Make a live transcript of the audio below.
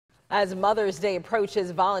As Mother's Day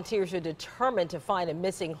approaches, volunteers are determined to find a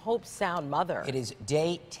missing Hobe Sound mother. It is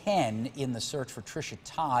day 10 in the search for Tricia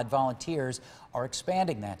Todd. Volunteers are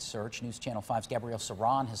expanding that search. News Channel 5's Gabrielle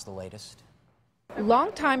Saran has the latest.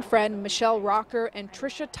 Longtime friend Michelle Rocker and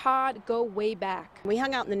Tricia Todd go way back. We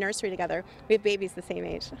hung out in the nursery together. We have babies the same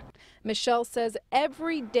age. Michelle says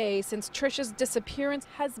every day since Tricia's disappearance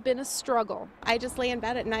has been a struggle. I just lay in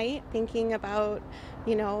bed at night thinking about,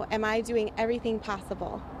 am I doing everything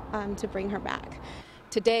possible to bring her back?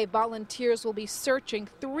 Today, volunteers will be searching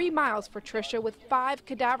 3 miles for Tricia with 5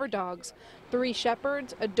 cadaver dogs, 3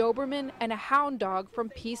 shepherds, a Doberman, and a hound dog from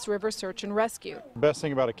Peace River Search and Rescue. The best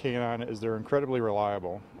thing about a canine is they're incredibly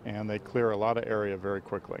reliable and they clear a lot of area very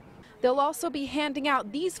quickly. They'll also be handing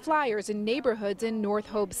out these flyers in neighborhoods in North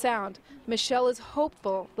Hobe Sound. Michelle is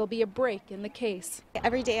hopeful there'll be a break in the case.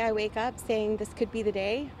 Every day I wake up saying this could be the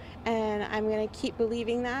day, and I'm going to keep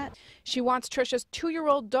believing that. She wants Tricia's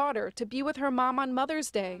 2-year-old daughter to be with her mom on Mother's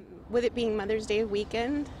Day. With it being Mother's Day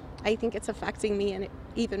weekend, I think it's affecting me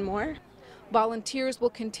even more. Volunteers will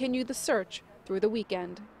continue the search through the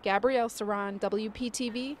weekend. Gabrielle Saran,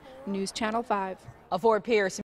 WPTV News Channel 5. A Fort Pierce